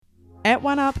At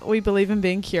One Up, we believe in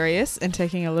being curious and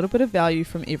taking a little bit of value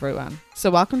from everyone.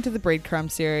 So welcome to the Breadcrumb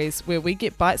series, where we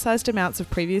get bite-sized amounts of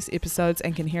previous episodes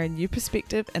and can hear a new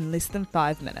perspective in less than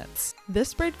 5 minutes.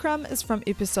 This breadcrumb is from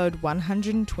episode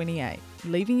 128,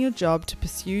 Leaving Your Job to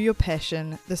Pursue Your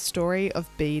Passion, the story of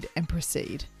Bede and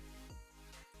Proceed.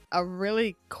 A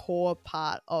really core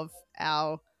part of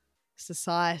our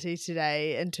society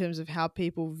today in terms of how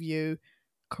people view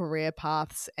career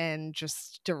paths and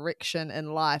just direction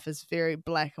in life is very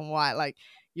black and white. Like,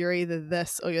 you're either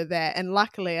this or you're that. And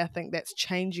luckily, I think that's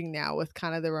changing now with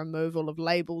kind of the removal of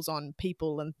labels on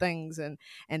people and things, and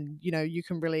you know, you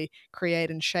can really create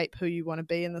and shape who you want to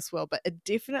be in this world. But it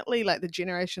definitely, like the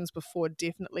generations before,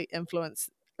 definitely influence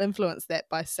that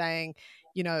by saying,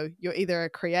 you know, you're either a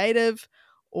creative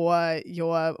or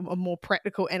you're a more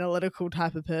practical, analytical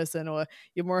type of person, or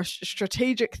you're more a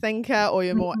strategic thinker, or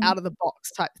you're more out of the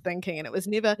box type thinking. And it was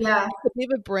never, you could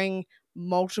never bring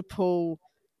multiple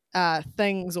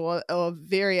things or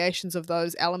variations of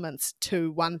those elements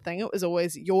to one thing. It was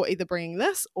always, you're either bringing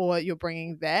this or you're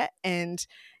bringing that. And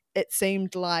it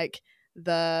seemed like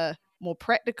the more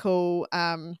practical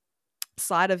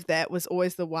side of that was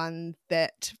always the one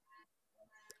that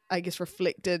I guess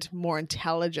reflected more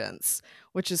intelligence,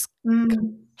 which is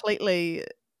completely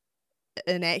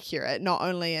inaccurate, not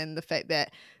only in the fact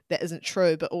that that isn't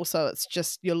true, but also it's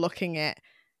just you're looking at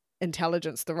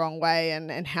intelligence the wrong way,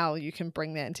 and how you can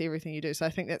bring that into everything you do. So I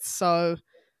think that's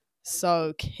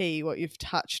so key what you've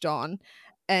touched on.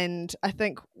 And I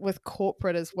think with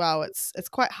corporate as well, it's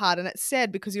quite hard, and it's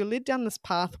sad because you're led down this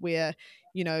path where,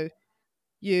 you know,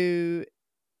 you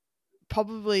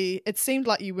probably, it seemed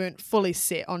like you weren't fully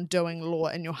set on doing law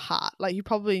in your heart. Like, you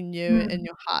probably knew in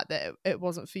your heart that it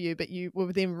wasn't for you, but you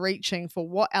were then reaching for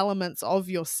what elements of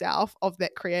yourself, of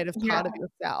that creative part of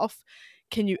yourself,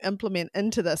 can you implement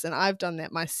into this. And I've done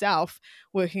that myself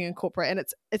working in corporate, and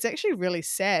it's actually really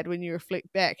sad when you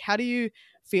reflect back. How do you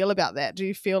feel about that? Do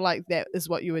you feel like that is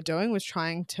what you were doing, was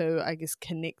trying to, I guess,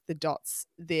 connect the dots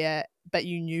there, but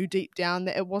you knew deep down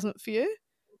that it wasn't for you?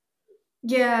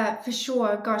 Yeah, for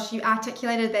sure. Gosh, you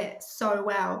articulated that so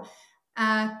well.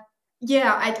 I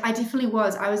definitely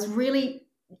was. I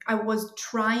was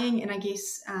trying, and I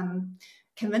guess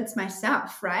convince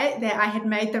myself, right, that I had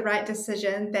made the right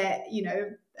decision, that,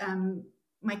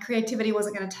 my creativity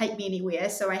wasn't going to take me anywhere.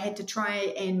 So I had to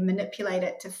try and manipulate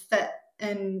it to fit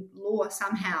in law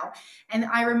somehow. And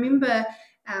I remember,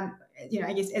 I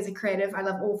guess as a creative, I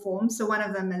love all forms. So one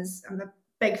of them is, I'm a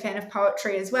big fan of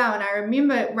poetry as well. And I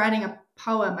remember writing a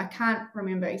poem. I can't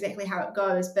remember exactly how it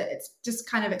goes, but it's just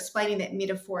kind of explaining that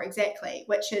metaphor exactly,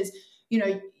 which is,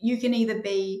 you can either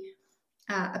be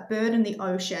a bird in the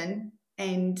ocean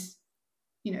and,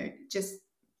 just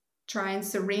try and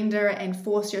surrender and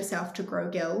force yourself to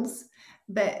grow gills.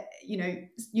 But,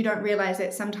 you don't realize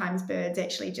that sometimes birds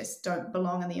actually just don't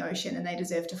belong in the ocean and they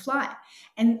deserve to fly.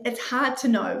 And it's hard to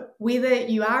know whether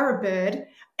you are a bird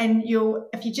and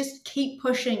if you just keep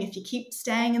pushing, if you keep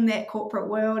staying in that corporate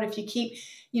world, if you keep,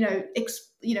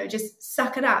 just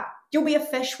suck it up, you'll be a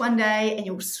fish one day and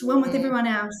you'll swim with everyone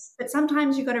else. But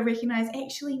sometimes you've got to recognize,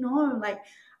 actually, no, like,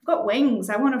 I've got wings.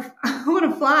 I want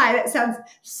to fly. That sounds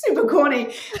super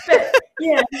corny, but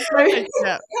yeah. So it's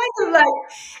kind of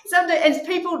like sometimes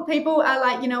people are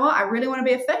like, you know what? I really want to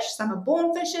be a fish. Some are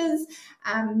born fishes,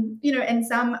 and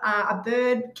some are a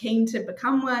bird keen to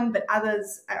become one. But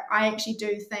others, I actually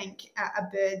do think, are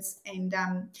birds,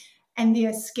 and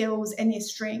their skills and their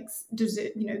strengths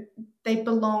deserve, they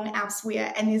belong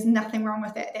elsewhere, and there's nothing wrong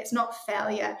with that. That's not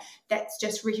failure. That's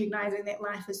just recognizing that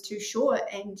life is too short,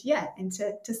 and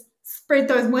to spread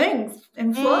those wings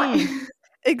and fly.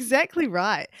 Exactly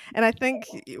right. And I think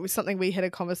it was something we had a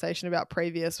conversation about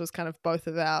previous, was kind of both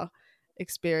of our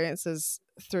experiences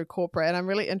through corporate. And I'm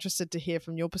really interested to hear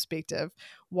from your perspective.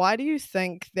 Why do you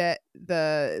think that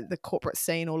the corporate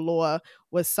scene or law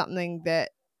was something that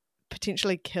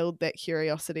potentially killed that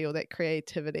curiosity or that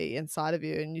creativity inside of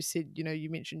you? And you said, you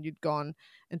mentioned you'd gone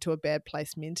into a bad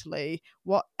place mentally.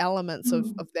 What elements of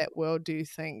that world do you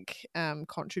think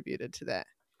contributed to that?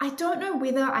 I don't know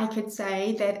whether I could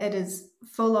say that it is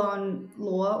full on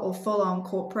law or full on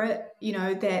corporate,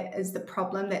 that is the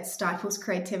problem that stifles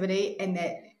creativity, and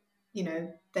that,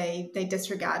 they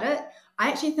disregard it. I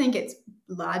actually think it's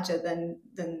larger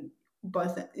than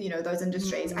both, those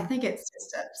industries. I think it's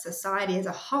just a society as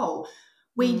a whole.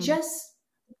 The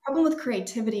problem with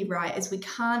creativity, right, is we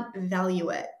can't value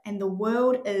it. And the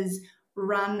world is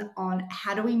run on,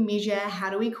 how do we measure?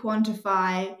 How do we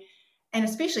quantify? And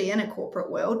especially in a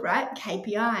corporate world, right?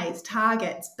 KPIs,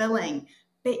 targets, billing,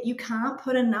 but you can't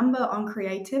put a number on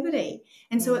creativity.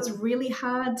 And so it's really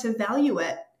hard to value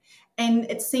it. and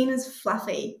it's seen as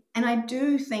fluffy. And I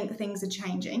do think things are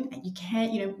changing. And you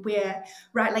can't, where,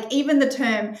 right, like even the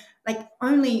term, like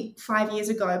only 5 years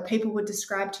ago, people would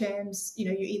describe terms, you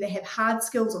either have hard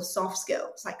skills or soft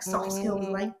skills. Like soft skills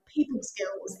are like people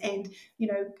skills and,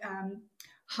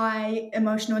 high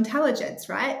emotional intelligence,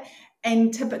 right?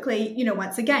 And typically,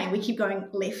 once again, we keep going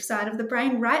left side of the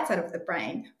brain, right side of the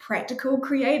brain, practical,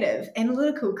 creative,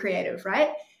 analytical, creative,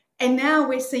 right? And now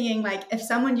we're seeing like if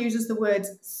someone uses the words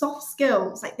soft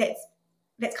skills, like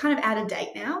that's kind of out of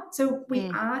date now. So we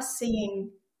are seeing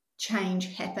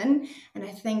change happen. And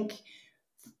I think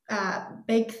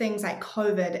big things like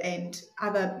COVID and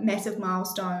other massive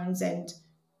milestones and,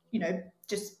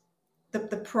 just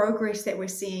the progress that we're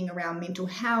seeing around mental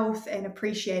health and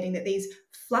appreciating that these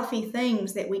fluffy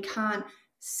things that we can't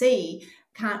see,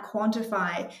 can't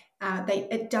quantify,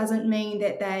 it doesn't mean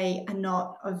that they are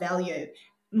not of value.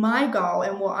 My goal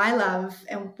and what I love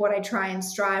and what I try and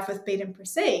strive with Beat and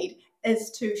Proceed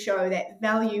is to show that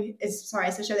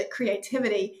to show that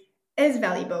creativity is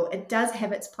valuable. It does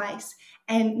have its place,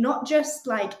 and not just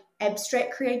like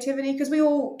abstract creativity, because we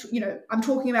all, I'm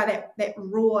talking about that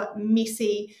raw,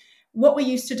 messy, what we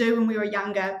used to do when we were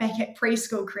younger, back at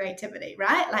preschool creativity,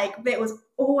 right? Like that was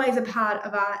always a part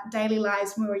of our daily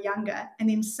lives when we were younger. And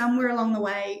then somewhere along the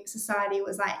way, society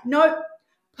was like, nope,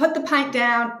 put the paint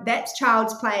down. That's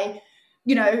child's play.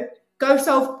 Go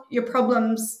solve your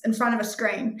problems in front of a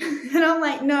screen. And I'm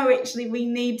like, no, actually, we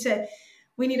need to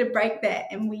break that,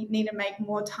 and we need to make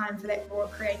more time for that raw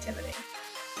creativity.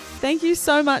 Thank you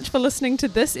so much for listening to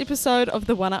this episode of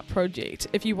the One Up Project.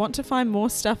 If you want to find more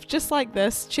stuff just like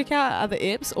this, check out our other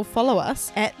apps or follow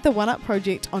us at the One Up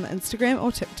Project on Instagram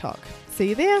or TikTok. See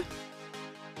you there.